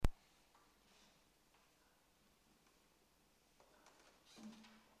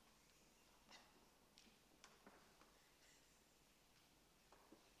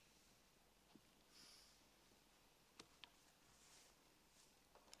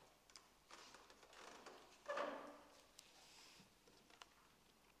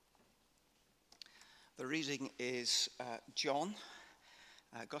The reading is John,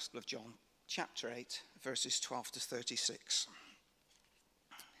 Gospel of John, chapter 8, verses 12 to 36.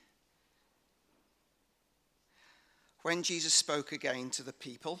 When Jesus spoke again to the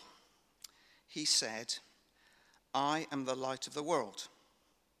people, he said, "I am the light of the world.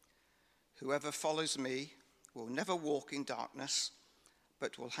 Whoever follows me will never walk in darkness,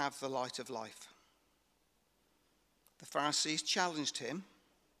 but will have the light of life." The Pharisees challenged him.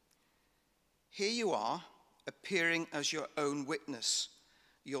 "Here you are, appearing as your own witness.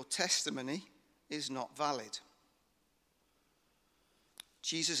 Your testimony is not valid."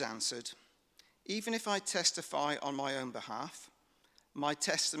 Jesus answered, "Even if I testify on my own behalf, my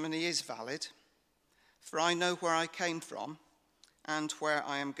testimony is valid, for I know where I came from and where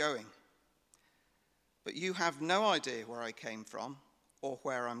I am going. But you have no idea where I came from or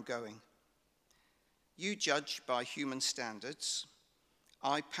where I'm going. You judge by human standards.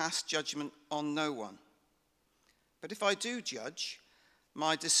 I pass judgment on no one. But if I do judge,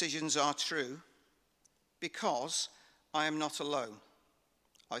 my decisions are true, because I am not alone.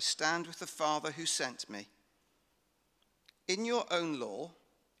 I stand with the Father who sent me. In your own law,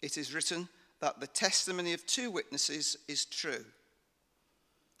 it is written that the testimony of two witnesses is true.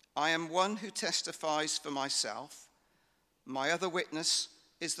 I am one who testifies for myself. My other witness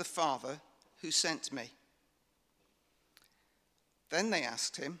is the Father who sent me." Then they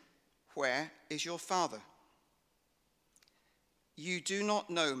asked him, "Where is your Father?" "You do not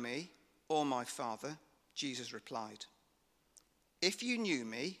know me or my Father," Jesus replied. "If you knew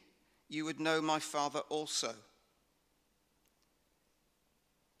me, you would know my Father also."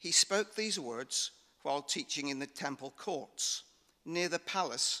 He spoke these words while teaching in the temple courts, near the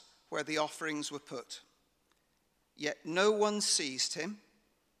palace where the offerings were put. Yet no one seized him,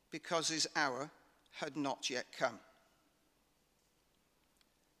 because his hour had not yet come.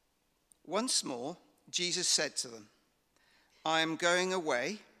 Once more, Jesus said to them, "I am going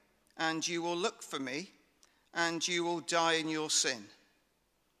away, and you will look for me, and you will die in your sin.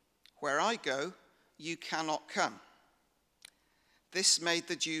 Where I go, you cannot come." This made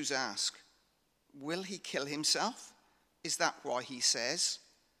the Jews ask, "Will he kill himself? Is that why he says,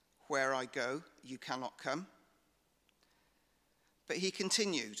 'Where I go, you cannot come'?" But he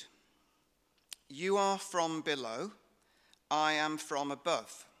continued, "You are from below, I am from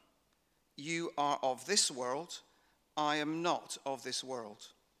above. You are of this world, I am not of this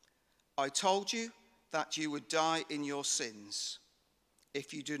world. I told you that you would die in your sins.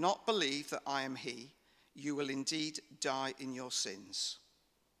 If you do not believe that I am he, you will indeed die in your sins."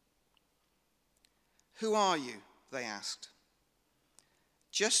 "Who are you?" they asked.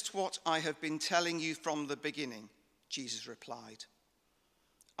 "Just what I have been telling you from the beginning," Jesus replied.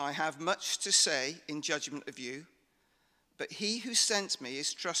 "I have much to say in judgment of you, but he who sent me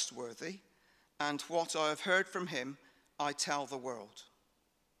is trustworthy, and what I have heard from him I tell the world."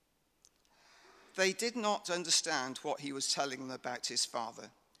 They did not understand what he was telling them about his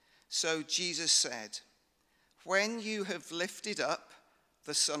Father. So Jesus said, "When you have lifted up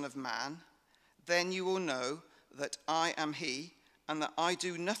the Son of Man, then you will know that I am he, and that I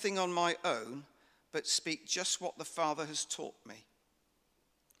do nothing on my own, but speak just what the Father has taught me.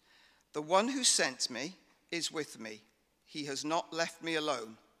 The one who sent me is with me. He has not left me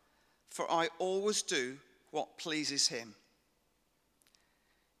alone, for I always do what pleases him."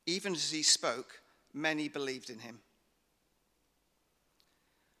 Even as he spoke, many believed in him.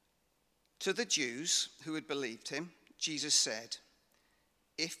 To the Jews who had believed him, Jesus said,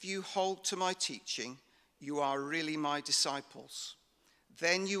 "If you hold to my teaching, you are really my disciples.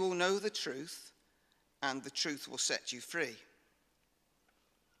 Then you will know the truth, and the truth will set you free."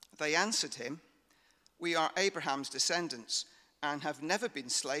 They answered him, "We are Abraham's descendants and have never been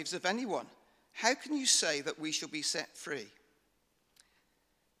slaves of anyone. How can you say that we shall be set free?"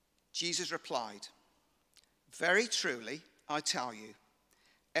 Jesus replied, "Very truly, I tell you,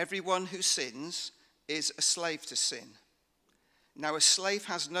 everyone who sins is a slave to sin. Now a slave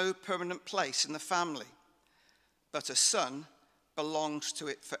has no permanent place in the family, but a son belongs to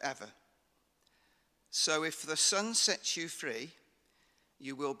it forever. So if the Son sets you free,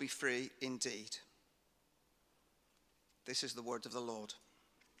 you will be free indeed." This is the word of the Lord.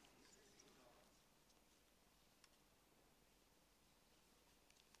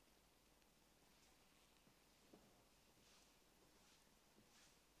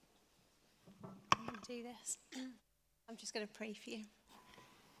 I'm going to do this. I'm just going to pray for you.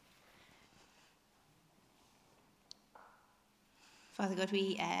 Father God,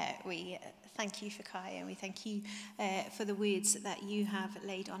 we thank you for Kai, and we thank you for the words that you have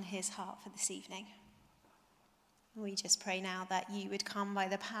laid on his heart for this evening. We just pray now that you would come by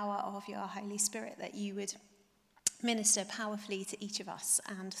the power of your Holy Spirit, that you would minister powerfully to each of us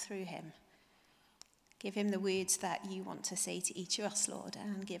and through him. Give him the words that you want to say to each of us, Lord,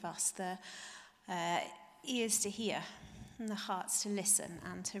 and give us the ears to hear and the hearts to listen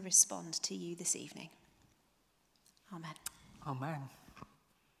and to respond to you this evening. Amen. Amen.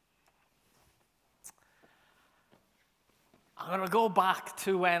 I'm going to go back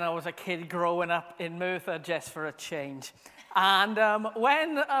to when I was a kid growing up in Merthyr just for a change. And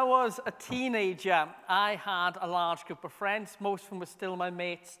when I was a teenager, I had a large group of friends. Most of them were still my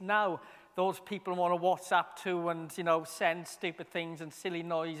mates now. Those people I want to WhatsApp to and, send stupid things and silly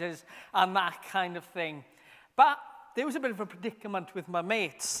noises and that kind of thing. But there was a bit of a predicament with my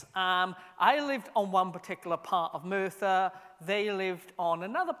mates. I lived on one particular part of Merthyr. They lived on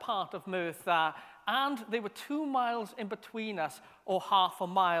another part of Merthyr. And there were 2 miles in between us, or half a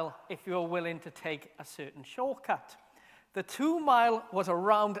mile if you were willing to take a certain shortcut. The 2 mile was a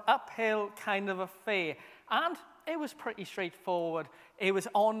round uphill kind of affair, and it was pretty straightforward. It was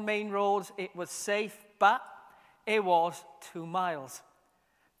on main roads, it was safe, but it was 2 miles.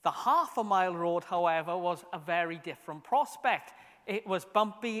 The half a mile road, however, was a very different prospect. It was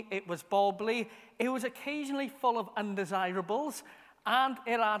bumpy, it was bobbly, it was occasionally full of undesirables, and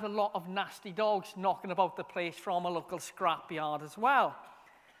it had a lot of nasty dogs knocking about the place from a local scrapyard as well.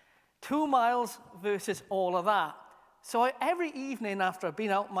 2 miles versus all of that. So every evening after I'd been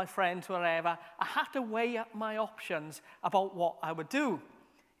out with my friends, wherever, I had to weigh up my options about what I would do.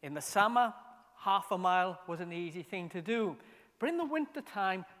 In the summer, half a mile was an easy thing to do. But in the winter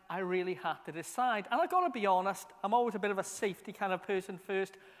time, I really had to decide. And I've got to be honest, I'm always a bit of a safety kind of person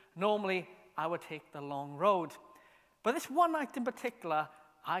first. Normally, I would take the long road. But this one night in particular,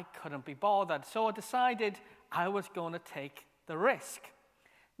 I couldn't be bothered. So I decided I was going to take the risk.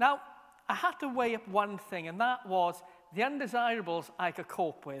 Now, I had to weigh up one thing, and that was the undesirables I could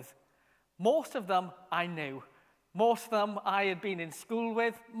cope with. Most of them I knew. Most of them I had been in school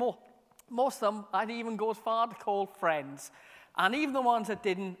with. Most of them I'd even go as far to call friends. And even the ones that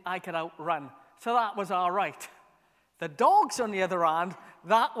didn't, I could outrun. So that was all right. The dogs, on the other hand,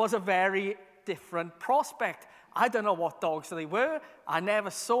 that was a very different prospect. I don't know what dogs they were. I never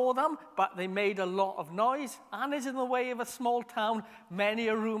saw them, but they made a lot of noise. And as in the way of a small town, many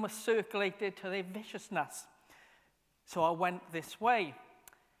a rumour circulated to their viciousness. So I went this way.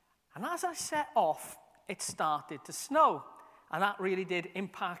 And as I set off, it started to snow. And that really did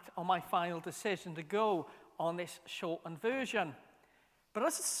impact on my final decision to go on this shortened version. But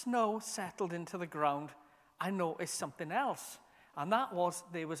as the snow settled into the ground, I noticed something else. And that was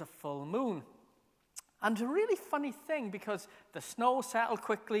there was a full moon. And a really funny thing, because the snow settled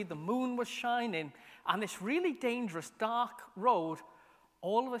quickly, the moon was shining, and this really dangerous dark road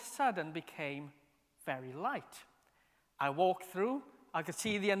all of a sudden became very light. I walked through, I could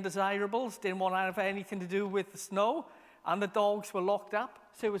see the undesirables, didn't want to have anything to do with the snow, and the dogs were locked up,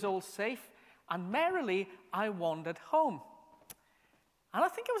 so it was all safe, and merrily I wandered home. And I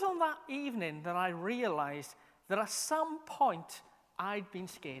think it was on that evening that I realized that at some point I'd been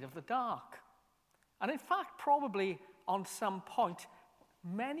scared of the dark. And in fact, probably on some point,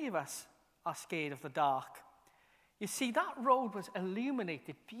 many of us are scared of the dark. You see, that road was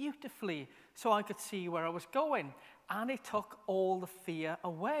illuminated beautifully so I could see where I was going, and it took all the fear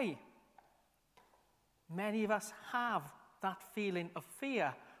away. Many of us have that feeling of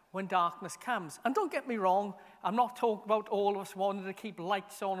fear when darkness comes. And don't get me wrong, I'm not talking about all of us wanting to keep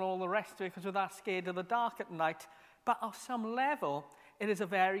lights on and all the rest of it because we're that scared of the dark at night, but on some level, it is a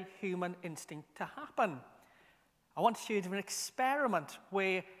very human instinct to happen. I want to show you an experiment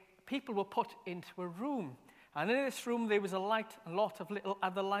where people were put into a room. And in this room, there was a light, a lot of little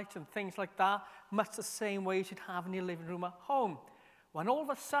other lights and things like that, much the same way you'd have in your living room at home. When all of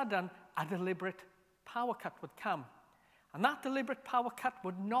a sudden, a deliberate power cut would come. And that deliberate power cut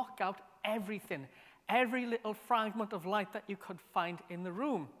would knock out everything, every little fragment of light that you could find in the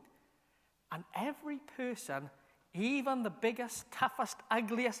room. And every person, even the biggest, toughest,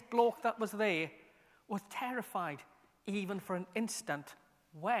 ugliest bloke that was there, was terrified, even for an instant,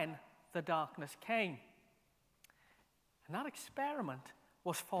 when the darkness came. And that experiment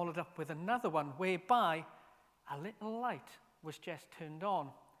was followed up with another one, whereby a little light was just turned on.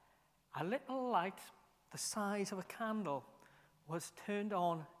 A little light, the size of a candle, was turned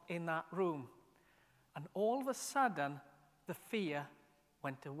on in that room. And all of a sudden, the fear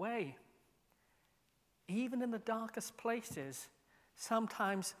went away. Even in the darkest places,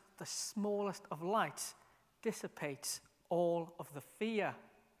 sometimes the smallest of lights dissipates all of the fear.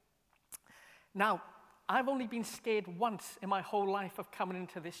 Now, I've only been scared once in my whole life of coming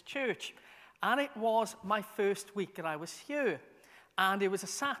into this church. And it was my first week that I was here. And it was a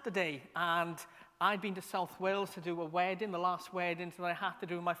Saturday, and I'd been to South Wales to do a wedding, the last wedding that I had to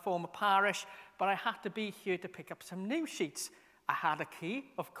do in my former parish, but I had to be here to pick up some news sheets. I had a key,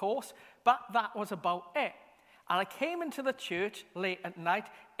 of course, but that was about it. And I came into the church late at night.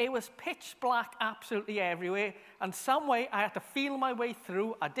 It was pitch black absolutely everywhere, and some way I had to feel my way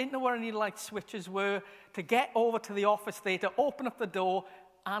through. I didn't know where any light switches were to get over to the office there, to open up the door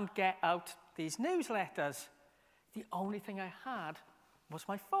and get out these newsletters. The only thing I had was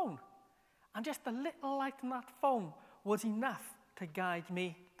my phone. And just the little light on that phone was enough to guide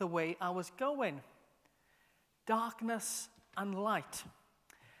me the way I was going. Darkness and light.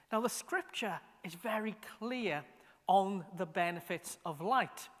 Now, the scripture is very clear on the benefits of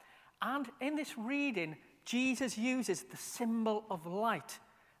light. And in this reading, Jesus uses the symbol of light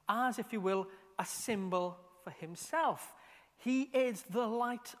as, if you will, a symbol for himself. He is the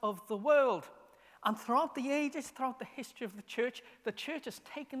light of the world. And throughout the ages, throughout the history of the church has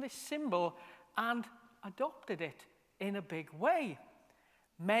taken this symbol and adopted it in a big way.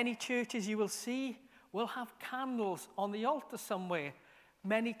 Many churches you will see will have candles on the altar somewhere.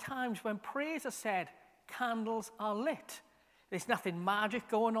 Many times when prayers are said, candles are lit. There's nothing magic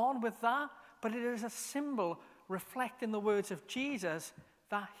going on with that, but it is a symbol reflecting the words of Jesus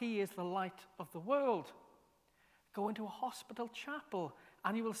that he is the light of the world. Go into a hospital chapel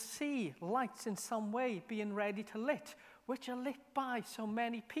and you will see lights in some way being ready to lit, which are lit by so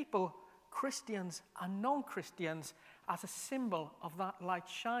many people, Christians and non-Christians, as a symbol of that light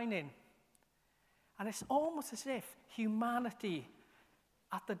shining. And it's almost as if humanity,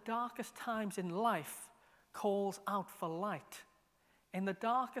 at the darkest times in life, calls out for light. In the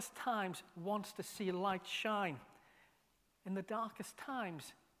darkest times, wants to see light shine. In the darkest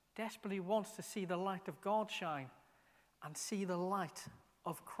times, desperately wants to see the light of God shine and see the light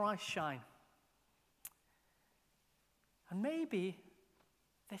of Christ shine. And maybe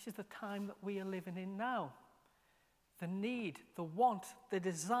this is the time that we are living in now. The need, the want, the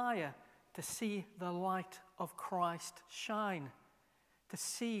desire to see the light of Christ shine. To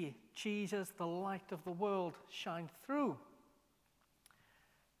see Jesus, the light of the world, shine through.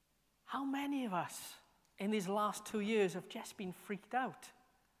 How many of us in these last 2 years have just been freaked out?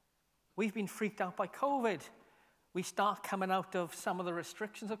 We've been freaked out by COVID. We start coming out of some of the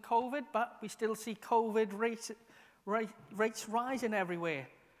restrictions of COVID, but we still see COVID rates rising everywhere.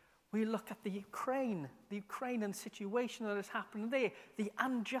 We look at the Ukrainian situation that is happening there, the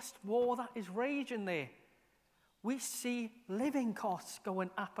unjust war that is raging there. We see living costs going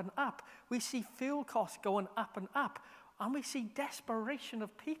up and up. We see fuel costs going up and up. And we see desperation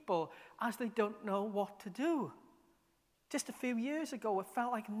of people as they don't know what to do. Just a few years ago, it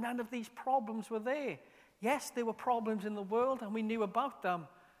felt like none of these problems were there. Yes, there were problems in the world and we knew about them,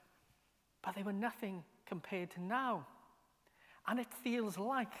 but they were nothing compared to now. And it feels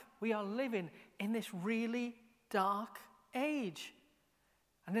like we are living in this really dark age.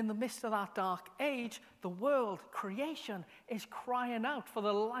 And in the midst of that dark age, the world, creation, is crying out for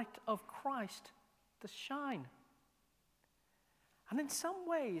the light of Christ to shine. And in some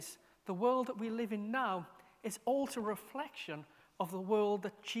ways, the world that we live in now is also a reflection of the world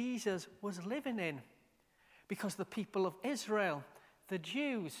that Jesus was living in. Because the people of Israel, the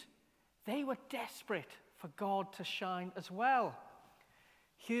Jews, they were desperate for God to shine as well.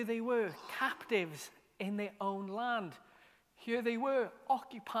 Here they were, captives in their own land. Here they were,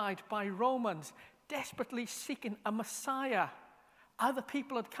 occupied by Romans, desperately seeking a Messiah. Other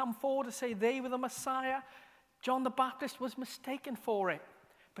people had come forward to say they were the Messiah. John the Baptist was mistaken for it.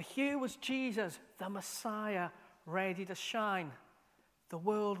 But here was Jesus, the Messiah, ready to shine. The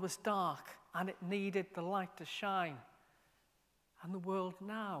world was dark, and it needed the light to shine. And the world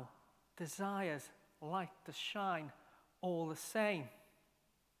now desires light to shine all the same.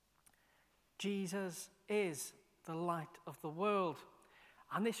 Jesus is the light of the world.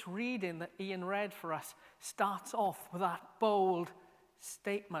 And this reading that Ian read for us starts off with that bold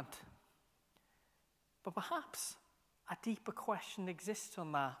statement. But perhaps a deeper question exists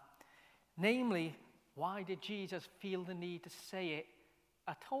on that. Namely, why did Jesus feel the need to say it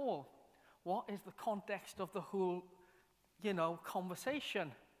at all? What is the context of the whole,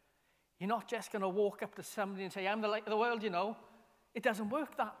 conversation? You're not just going to walk up to somebody and say, I'm the light of the world, It doesn't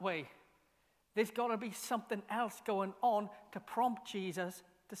work that way. There's got to be something else going on to prompt Jesus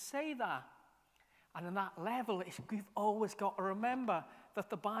to say that. And on that level, we've always got to remember that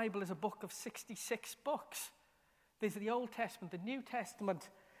the Bible is a book of 66 books. There's the Old Testament, the New Testament.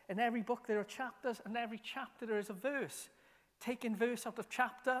 In every book there are chapters, and every chapter there is a verse. Taking verse out of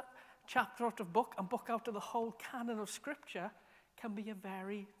chapter out of book, and book out of the whole canon of Scripture can be a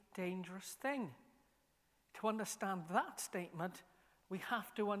very dangerous thing. To understand that statement, we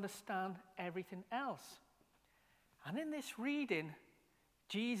have to understand everything else. And in this reading,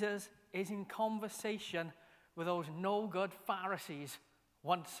 Jesus is in conversation with those no-good Pharisees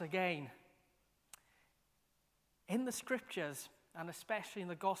once again. In the scriptures, and especially in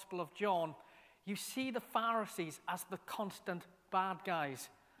the Gospel of John, you see the Pharisees as the constant bad guys.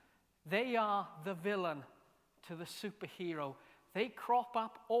 They are the villain to the superhero. They crop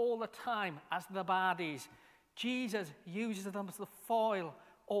up all the time as the baddies. Jesus uses them as the foil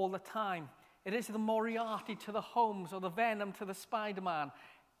all the time. It is the Moriarty to the Holmes or the Venom to the Spider-Man.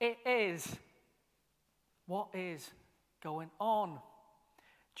 It is what is going on.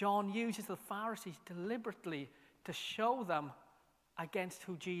 John uses the Pharisees deliberately to show them against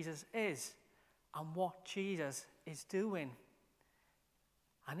who Jesus is and what Jesus is doing.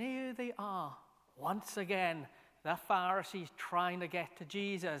 And here they are, once again, the Pharisees trying to get to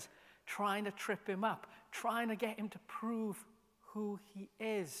Jesus, trying to trip him up, trying to get him to prove who he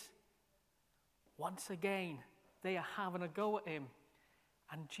is. Once again, they are having a go at him,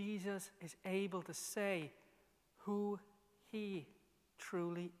 and Jesus is able to say who he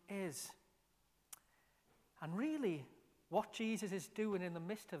truly is. And really, what Jesus is doing in the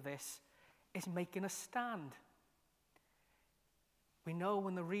midst of this is making a stand. We know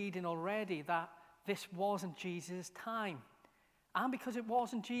in the reading already that this wasn't Jesus' time. And because it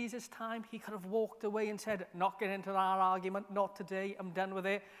wasn't Jesus' time, he could have walked away and said, not get into that argument, not today, I'm done with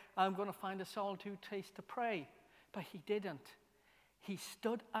it. I'm going to find a solitude place to pray. But he didn't. He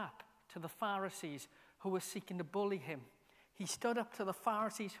stood up to the Pharisees who were seeking to bully him. He stood up to the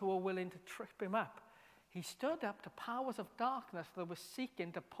Pharisees who were willing to trip him up. He stood up to powers of darkness that were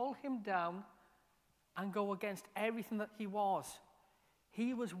seeking to pull him down and go against everything that he was.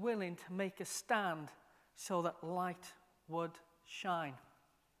 He was willing to make a stand so that light would shine.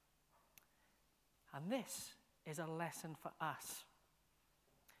 And this is a lesson for us.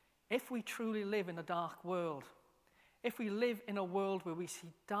 If we truly live in a dark world, if we live in a world where we see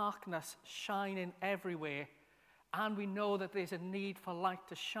darkness shining everywhere, and we know that there's a need for light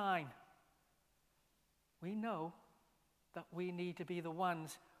to shine, we know that we need to be the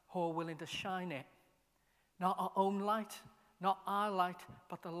ones who are willing to shine it. Not our own light, not our light,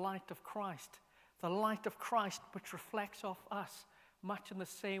 but the light of Christ. The light of Christ which reflects off us, much in the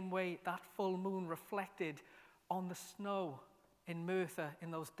same way that full moon reflected on the snow in Merthyr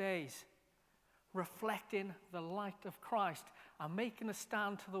in those days. Reflecting the light of Christ and making a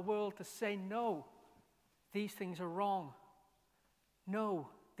stand to the world to say, no, these things are wrong. No,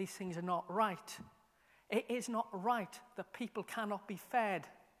 these things are not right. It is not right that people cannot be fed.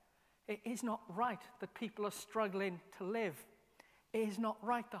 It is not right that people are struggling to live. It is not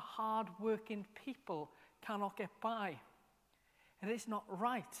right that hard-working people cannot get by. It is not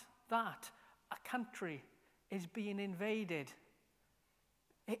right that a country is being invaded.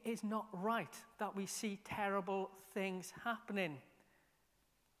 It is not right that we see terrible things happening.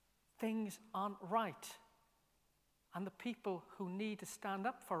 Things aren't right. And the people who need to stand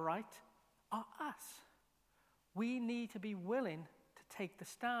up for right are us. We need to be willing to take the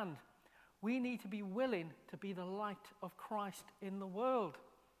stand. We need to be willing to be the light of Christ in the world.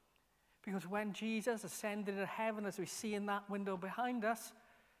 Because when Jesus ascended to heaven, as we see in that window behind us,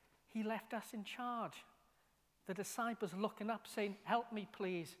 he left us in charge. The disciples looking up saying, help me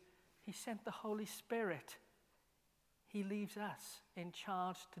please. He sent the Holy Spirit. He leaves us in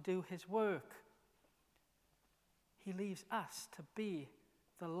charge to do his work. He leaves us to be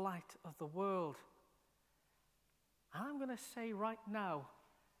the light of the world. And I'm going to say right now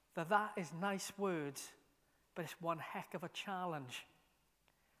that is nice words, but it's one heck of a challenge.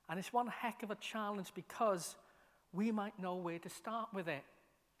 And it's one heck of a challenge because we might know where to start with it.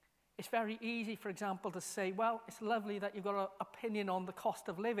 It's very easy, for example, to say, well, it's lovely that you've got an opinion on the cost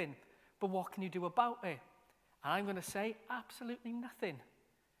of living, but what can you do about it? And I'm going to say, absolutely nothing.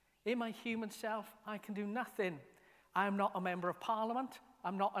 In my human self, I can do nothing. I'm not a member of Parliament.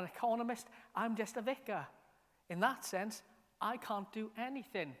 I'm not an economist. I'm just a vicar. In that sense, I can't do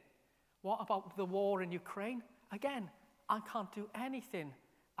anything. What about the war in Ukraine? Again, I can't do anything.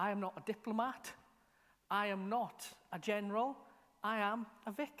 I am not a diplomat. I am not a general. I am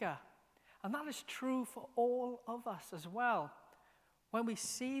a vicar. And that is true for all of us as well. When we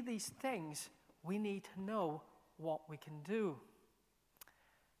see these things, we need to know what we can do.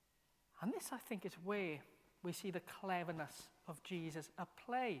 And this, I think, is where we see the cleverness of Jesus at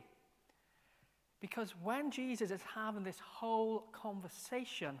play. Because when Jesus is having this whole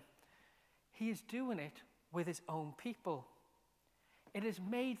conversation, he is doing it with his own people. It is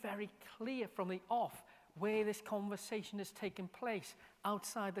made very clear from the off where this conversation is taking place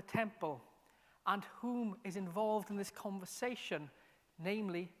outside the temple, and whom is involved in this conversation,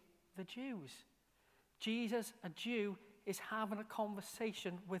 namely the Jews. Jesus, a Jew, is having a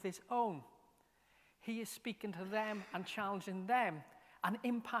conversation with his own. He is speaking to them and challenging them and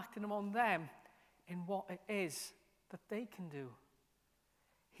impacting on them in what it is that they can do.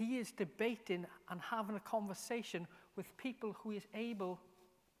 He is debating and having a conversation with people who he is able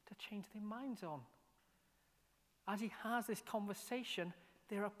to change their minds on. As he has this conversation,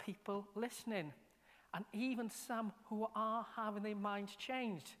 there are people listening, and even some who are having their minds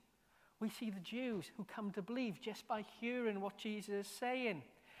changed. We see the Jews who come to believe just by hearing what Jesus is saying.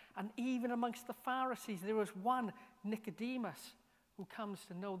 And even amongst the Pharisees, there was one, Nicodemus, who comes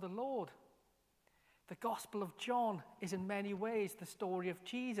to know the Lord. The Gospel of John is in many ways the story of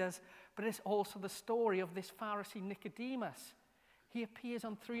Jesus, but it's also the story of this Pharisee Nicodemus. He appears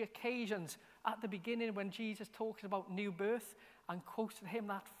on 3 occasions. At the beginning, when Jesus talks about new birth and quotes to him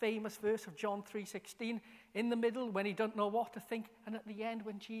that famous verse of John 3:16. In the middle, when he doesn't know what to think. And at the end,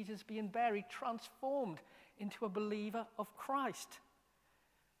 when Jesus is being buried, transformed into a believer of Christ.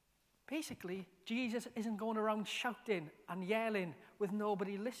 Basically, Jesus isn't going around shouting and yelling with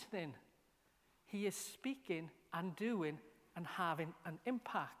nobody listening. He is speaking and doing and having an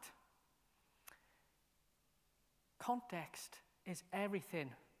impact. Context is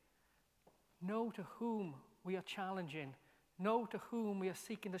everything. Know to whom we are challenging. Know to whom we are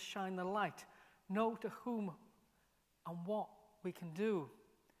seeking to shine the light. Know to whom and what we can do.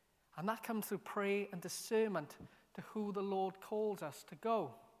 And that comes through prayer and discernment to who the Lord calls us to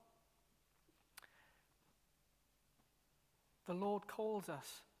go. The Lord calls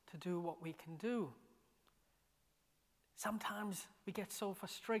us to do what we can do. Sometimes we get so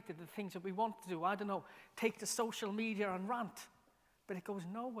frustrated at the things that we want to do. I don't know, take to social media and rant, but it goes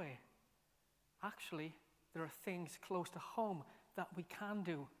nowhere. Actually, there are things close to home that we can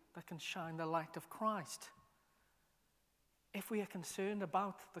do that can shine the light of Christ. If we are concerned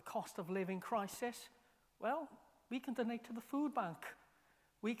about the cost of living crisis, well, we can donate to the food bank.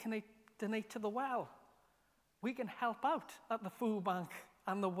 We can donate to the well. We can help out at the food bank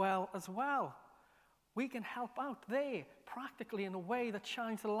and the well as well. We can help out there practically in a way that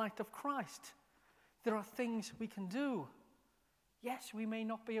shines the light of Christ. There are things we can do. Yes, we may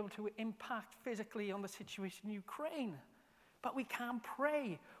not be able to impact physically on the situation in Ukraine, but we can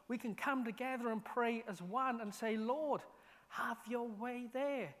pray. We can come together and pray as one and say, Lord, have your way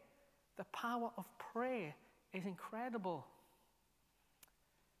there. The power of prayer is incredible.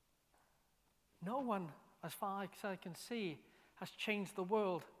 No one, as far as I can see, has changed the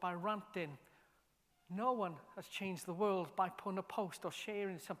world by ranting. No one has changed the world by putting a post or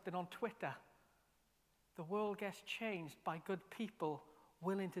sharing something on Twitter. The world gets changed by good people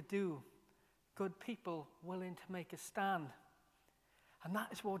willing to do, good people willing to make a stand. And that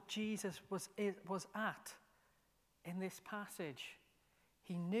is what Jesus was at in this passage.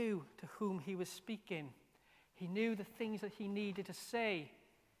 He knew to whom he was speaking. He knew the things that he needed to say,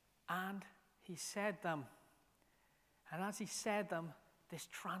 and he said them. And as he said them, this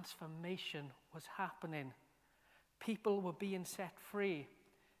transformation was happening. People were being set free.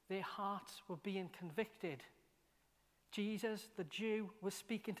 Their hearts were being convicted. Jesus, the Jew, was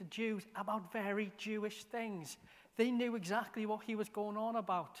speaking to Jews about very Jewish things. They knew exactly what he was going on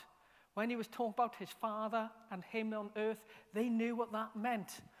about. When he was talking about his Father and him on earth, they knew what that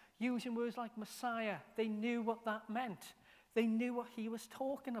meant. Using words like Messiah, they knew what that meant. They knew what he was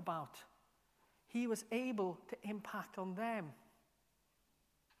talking about. He was able to impact on them.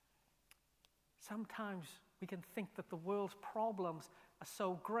 Sometimes we can think that the world's problems are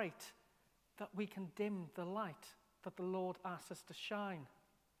so great that we can dim the light that the Lord asks us to shine.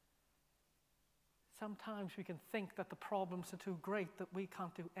 Sometimes we can think that the problems are too great that we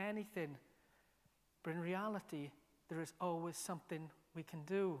can't do anything. But in reality, there is always something we can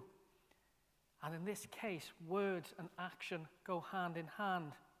do. And in this case, words and action go hand in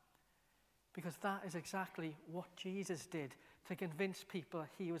hand. Because that is exactly what Jesus did to convince people that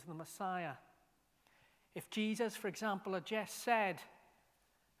he was the Messiah. If Jesus, for example, had just said,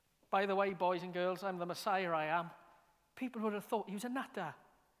 by the way, boys and girls, I'm the Messiah, I am, people would have thought he was a nutter.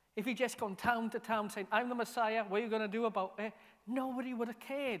 If he'd just gone town to town saying, I'm the Messiah, what are you going to do about it? Nobody would have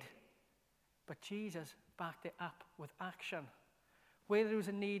cared. But Jesus backed it up with action. Where there was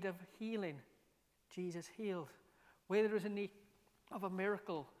a need of healing, Jesus healed. Where there was a need of a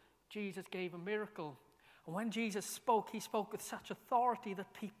miracle, Jesus gave a miracle. And when Jesus spoke, he spoke with such authority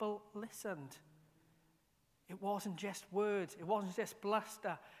that people listened. It wasn't just words. It wasn't just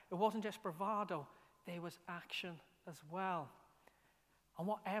bluster. It wasn't just bravado. There was action as well. And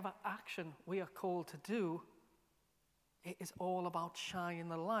whatever action we are called to do, it is all about shining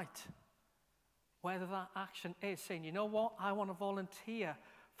the light. Whether that action is saying, you know what, I want to volunteer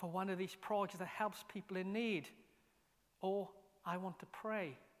for one of these projects that helps people in need, or I want to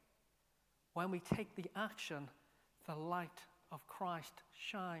pray. When we take the action, the light of Christ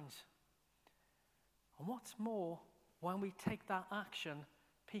shines. And what's more, when we take that action,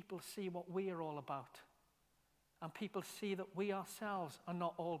 people see what we are all about. And people see that we ourselves are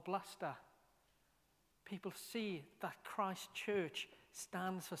not all bluster. People see that Christ Church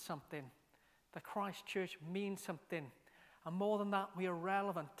stands for something. That Christ Church means something. And more than that, we are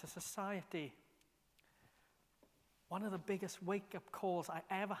relevant to society. One of the biggest wake-up calls I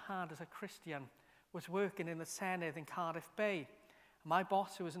ever had as a Christian was working in the Senedd in Cardiff Bay. My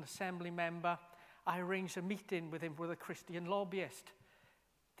boss, who was an assembly member, I arranged a meeting with him with a Christian lobbyist.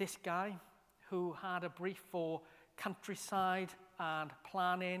 This guy, who had a brief for countryside and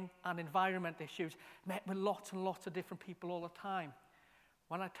planning and environment issues, met with lots and lots of different people all the time.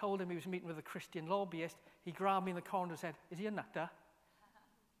 When I told him he was meeting with a Christian lobbyist, he grabbed me in the corner and said, "Is he a nutter?"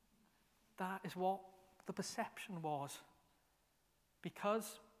 That is what the perception was.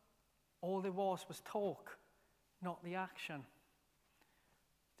 Because all there was talk, not the action.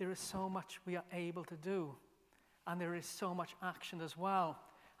 There is so much we are able to do, and there is so much action as well.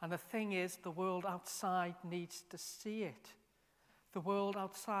 And the thing is, the world outside needs to see it. The world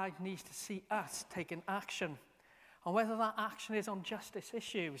outside needs to see us taking action. And whether that action is on justice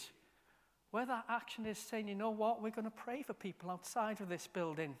issues, whether that action is saying, you know what, we're going to pray for people outside of this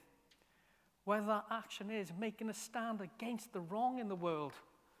building, whether that action is making a stand against the wrong in the world,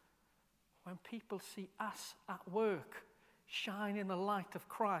 when people see us at work shining the light of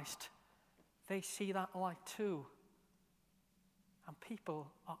Christ, they see that light too. And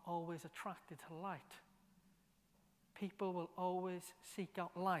people are always attracted to light. People will always seek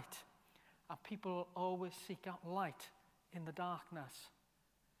out light. And people will always seek out light in the darkness.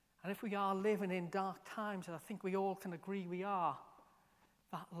 And if we are living in dark times, and I think we all can agree we are,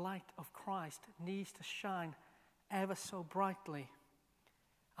 that light of Christ needs to shine ever so brightly.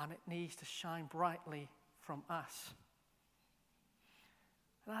 And it needs to shine brightly from us.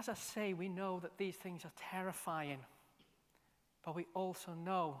 And as I say, we know that these things are terrifying. But we also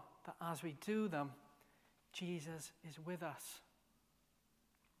know that as we do them, Jesus is with us.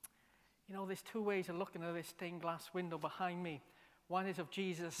 You know, there's two ways of looking at this stained glass window behind me. One is of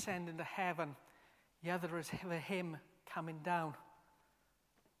Jesus ascending to heaven. The other is of him coming down.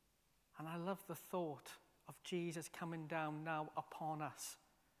 And I love the thought of Jesus coming down now upon us.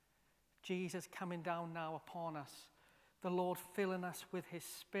 Jesus coming down now upon us. The Lord filling us with his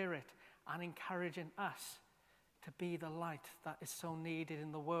Spirit and encouraging us to be the light that is so needed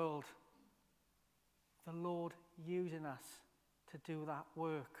in the world. The Lord using us to do that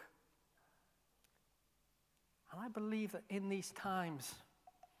work. And I believe that in these times,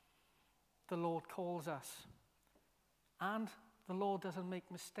 the Lord calls us. And the Lord doesn't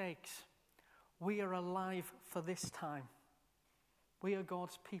make mistakes. We are alive for this time. We are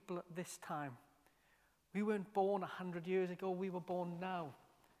God's people at this time. We weren't born 100 years ago, we were born now.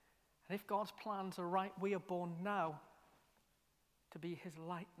 And if God's plans are right, we are born now to be his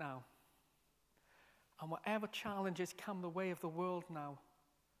light now. And whatever challenges come the way of the world now,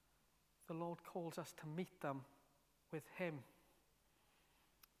 the Lord calls us to meet them with him.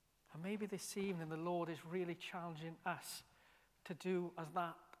 And maybe this evening the Lord is really challenging us to do as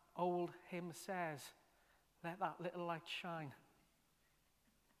that old hymn says, let that little light shine.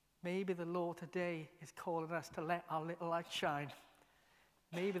 Maybe the Lord today is calling us to let our little light shine.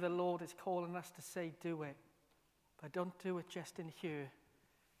 Maybe the Lord is calling us to say, do it. But don't do it just in here.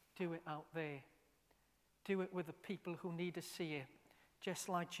 Do it out there. Do it with the people who need to see it, just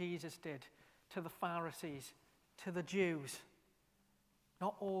like Jesus did to the Pharisees, to the Jews.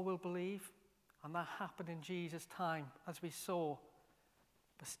 Not all will believe, and that happened in Jesus' time, as we saw,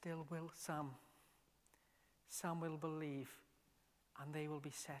 but still will some. Some will believe, and they will be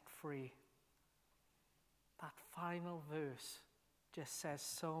set free. That final verse just says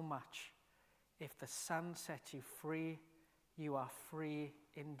so much. If the Son sets you free, you are free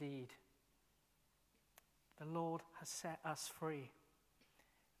indeed. The Lord has set us free.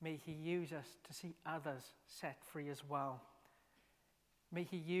 May he use us to see others set free as well. May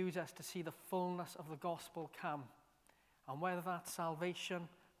he use us to see the fullness of the gospel come. And whether that's salvation,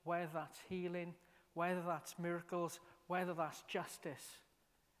 whether that's healing, whether that's miracles, whether that's justice,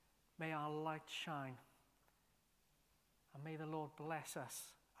 may our light shine. And may the Lord bless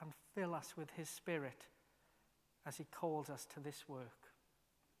us and fill us with his Spirit as he calls us to this work.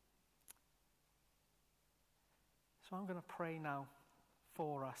 So I'm going to pray now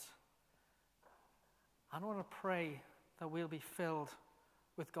for us. I want to pray that we'll be filled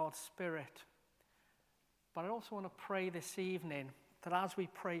with God's Spirit. But I also want to pray this evening that as we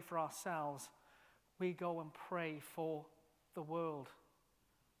pray for ourselves, we go and pray for the world.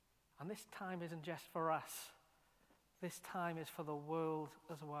 And this time isn't just for us. This time is for the world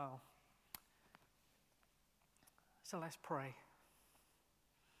as well. So let's pray.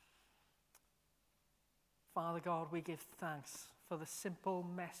 Father God, we give thanks for the simple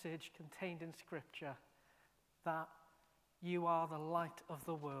message contained in Scripture that you are the light of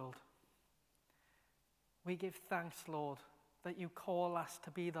the world. We give thanks, Lord, that you call us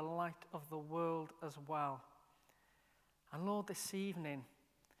to be the light of the world as well. And Lord, this evening,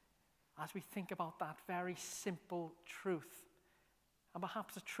 as we think about that very simple truth, and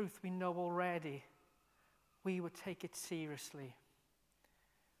perhaps a truth we know already, we would take it seriously.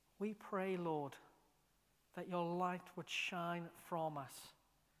 We pray, Lord, that your light would shine from us,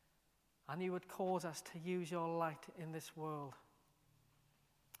 and you would cause us to use your light in this world.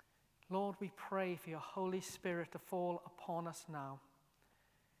 Lord, we pray for your Holy Spirit to fall upon us now.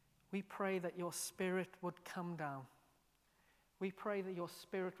 We pray that your Spirit would come down. We pray that your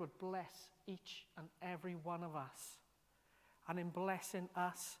Spirit would bless each and every one of us. And in blessing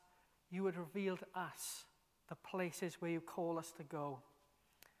us, you would reveal to us the places where you call us to go.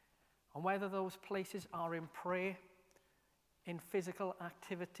 And whether those places are in prayer, in physical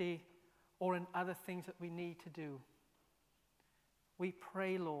activity, or in other things that we need to do, we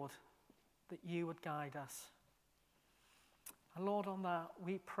pray, Lord, that you would guide us. And Lord, on that,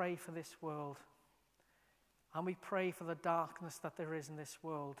 we pray for this world. And we pray for the darkness that there is in this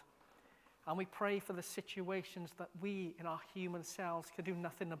world. And we pray for the situations that we, in our human selves, can do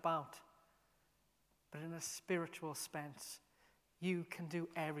nothing about. But in a spiritual sense, you can do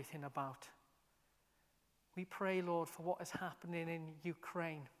everything about. We pray, Lord, for what is happening in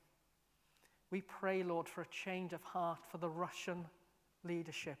Ukraine. We pray, Lord, for a change of heart for the Russian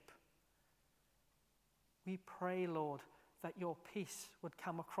leadership. We pray, Lord, that your peace would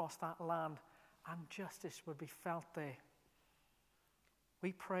come across that land and justice would be felt there.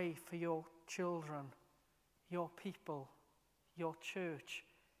 We pray for your children, your people, your church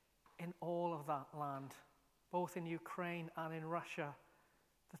in all of that land, both in Ukraine and in Russia,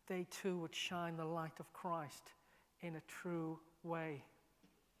 that they too would shine the light of Christ in a true way.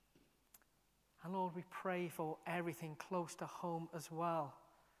 And Lord, we pray for everything close to home as well.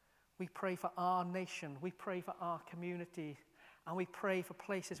 We pray for our nation, we pray for our community, and we pray for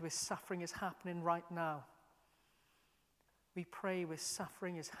places where suffering is happening right now. We pray where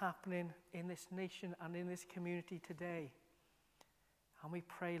suffering is happening in this nation and in this community today. And we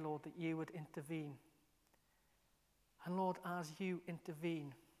pray, Lord, that you would intervene. And Lord, as you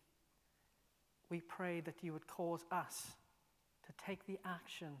intervene, we pray that you would cause us to take the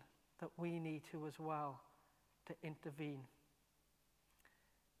action that we need to as well to intervene.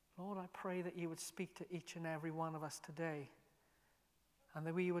 Lord, I pray that you would speak to each and every one of us today, and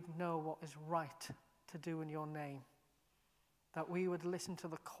that we would know what is right to do in your name, that we would listen to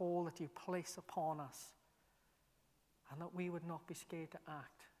the call that you place upon us, and that we would not be scared to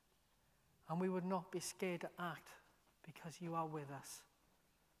act. And we would not be scared to act because you are with us.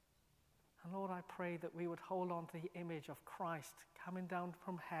 And Lord, I pray that we would hold on to the image of Christ coming down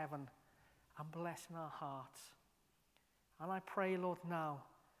from heaven and blessing our hearts. And I pray, Lord, now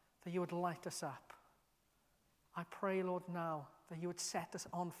that you would light us up. I pray, Lord, now that you would set us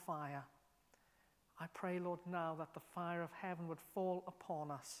on fire. I pray, Lord, now that the fire of heaven would fall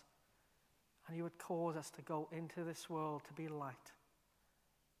upon us and you would cause us to go into this world to be light.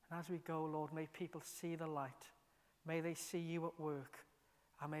 And as we go, Lord, may people see the light. May they see you at work,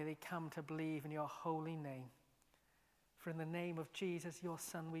 and may they come to believe in your holy name. For in the name of Jesus, your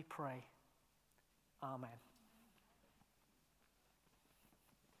Son, we pray. Amen.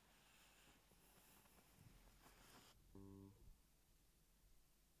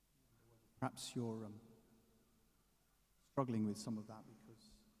 Perhaps you're struggling with some of that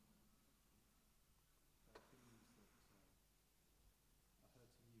because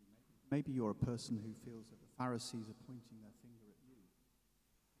maybe you're a person who feels that the Pharisees are pointing their finger at you.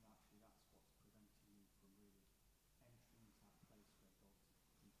 And actually that's what's preventing you from really entering into that place where God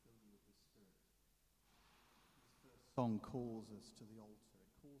can fill you with His Spirit. This first song calls us to the altar.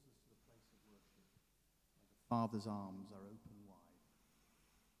 It calls us to the place of worship where the Father's arms are open wide.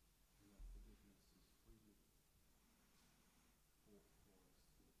 And where forgiveness is freely bought for us through the precious blood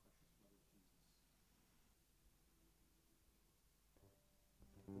of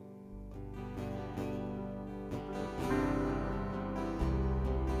Jesus.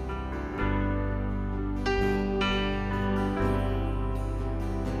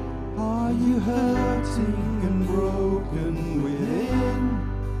 hurting and broken within,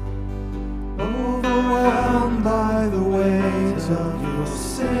 overwhelmed by the weight of your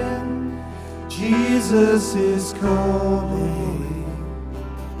sin, Jesus is calling.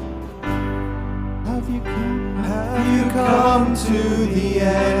 Have you come to the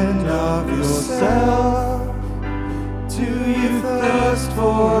end of yourself? Do you thirst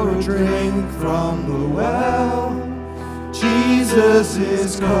for a drink from the well? Jesus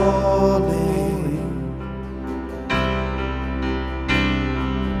is calling.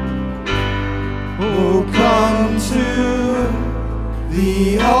 Oh, come to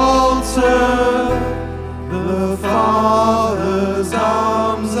the altar. The Father's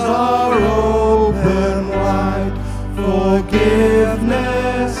arms are open wide.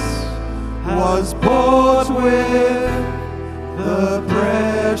 Forgiveness was bought with the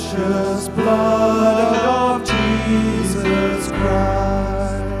precious blood of Jesus Christ.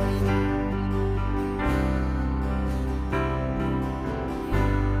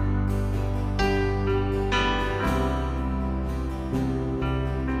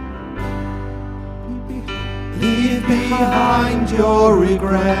 Leave behind your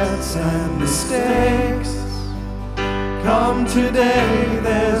regrets and mistakes. Come today,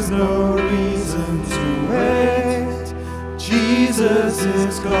 there's no reason to wait. Jesus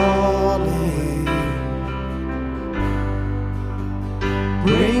is calling.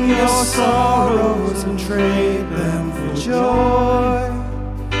 Bring your sorrows and trade them for joy.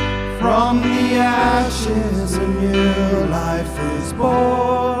 From the ashes a new life is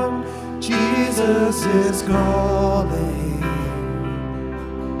born. Jesus is calling.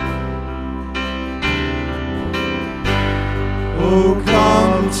 Oh,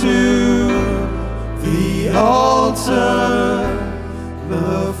 come to the altar.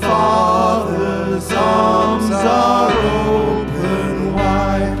 The Father's arms are open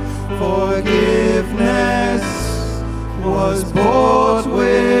wide. Forgiveness was bought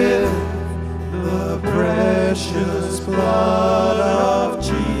with the precious blood of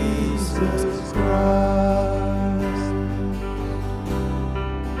Jesus Christ.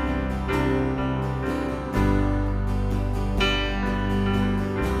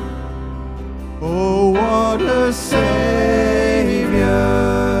 Oh, what a Savior.